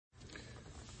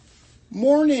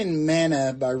Morning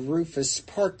Manna by Rufus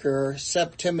Parker,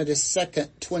 September the 2nd,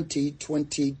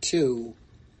 2022.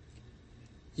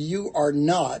 You are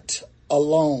not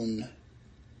alone.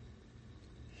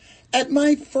 At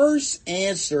my first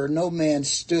answer, no man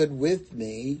stood with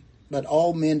me, but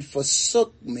all men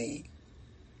forsook me.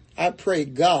 I pray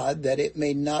God that it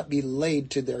may not be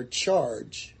laid to their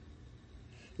charge.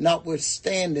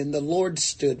 Notwithstanding, the Lord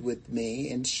stood with me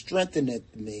and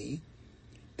strengtheneth me,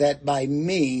 that by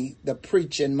me the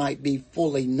preaching might be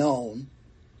fully known,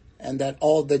 and that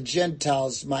all the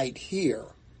Gentiles might hear.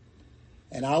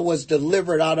 And I was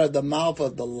delivered out of the mouth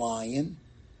of the lion,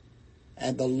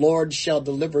 and the Lord shall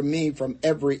deliver me from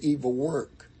every evil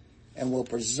work, and will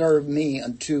preserve me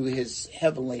unto his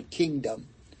heavenly kingdom,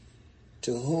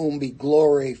 to whom be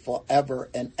glory forever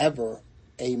and ever.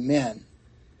 Amen.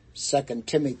 2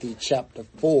 Timothy chapter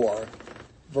 4,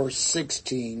 verse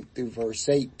 16 through verse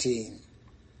 18.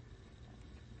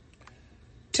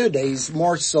 Today's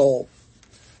morsel.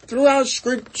 Throughout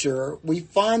Scripture, we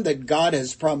find that God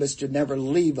has promised to never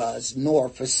leave us nor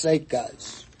forsake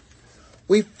us.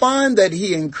 We find that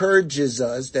he encourages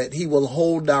us that he will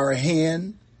hold our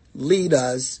hand, lead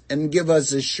us, and give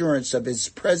us assurance of his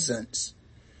presence.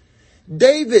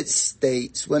 David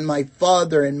states, when my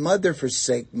father and mother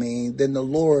forsake me, then the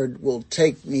Lord will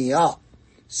take me up.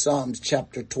 Psalms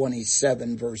chapter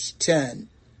 27, verse 10.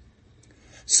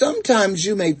 Sometimes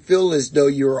you may feel as though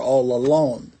you're all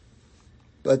alone,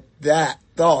 but that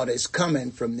thought is coming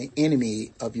from the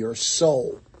enemy of your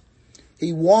soul.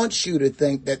 He wants you to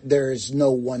think that there is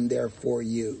no one there for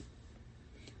you.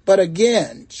 But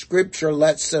again, Scripture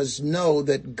lets us know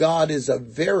that God is a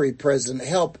very present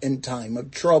help in time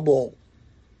of trouble.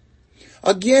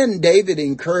 Again, David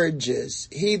encourages,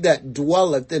 he that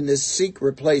dwelleth in the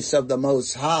secret place of the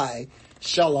Most High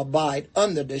shall abide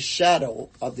under the shadow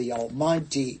of the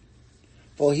Almighty.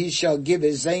 For he shall give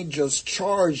his angels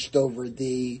charge over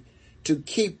thee, to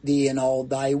keep thee in all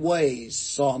thy ways.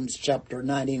 Psalms chapter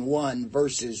 91,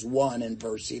 verses 1 and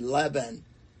verse 11.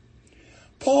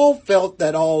 Paul felt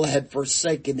that all had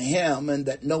forsaken him and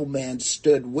that no man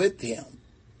stood with him.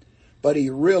 But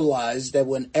he realized that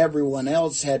when everyone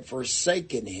else had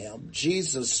forsaken him,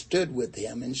 Jesus stood with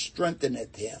him and strengthened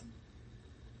him.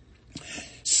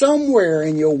 Somewhere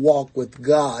in your walk with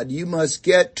God, you must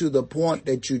get to the point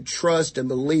that you trust and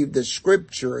believe the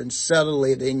Scripture and settle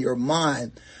it in your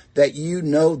mind that you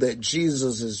know that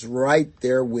Jesus is right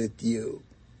there with you.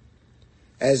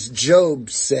 As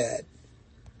Job said,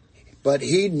 but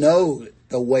he knoweth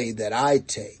the way that I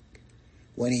take.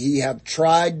 When he have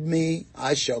tried me,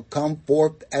 I shall come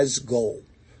forth as gold.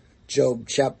 Job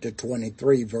chapter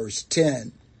 23, verse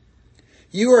 10.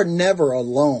 You are never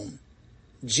alone.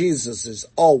 Jesus is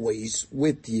always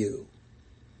with you.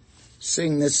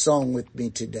 Sing this song with me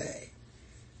today.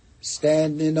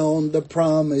 Standing on the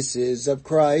promises of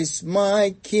Christ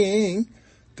my King,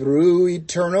 through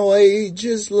eternal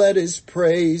ages let his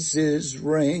praises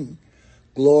ring.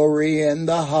 Glory in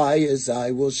the highest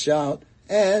I will shout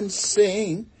and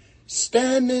sing,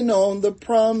 standing on the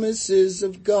promises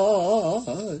of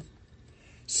God.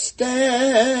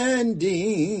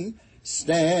 Standing,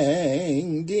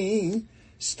 standing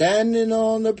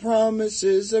on the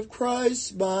promises of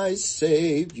Christ my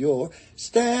Savior.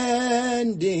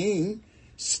 Standing,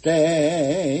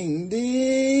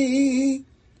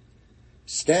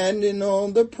 standing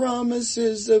on the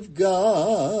promises of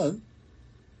God.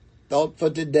 Thought for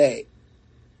today,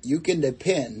 you can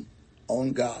depend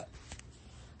on God.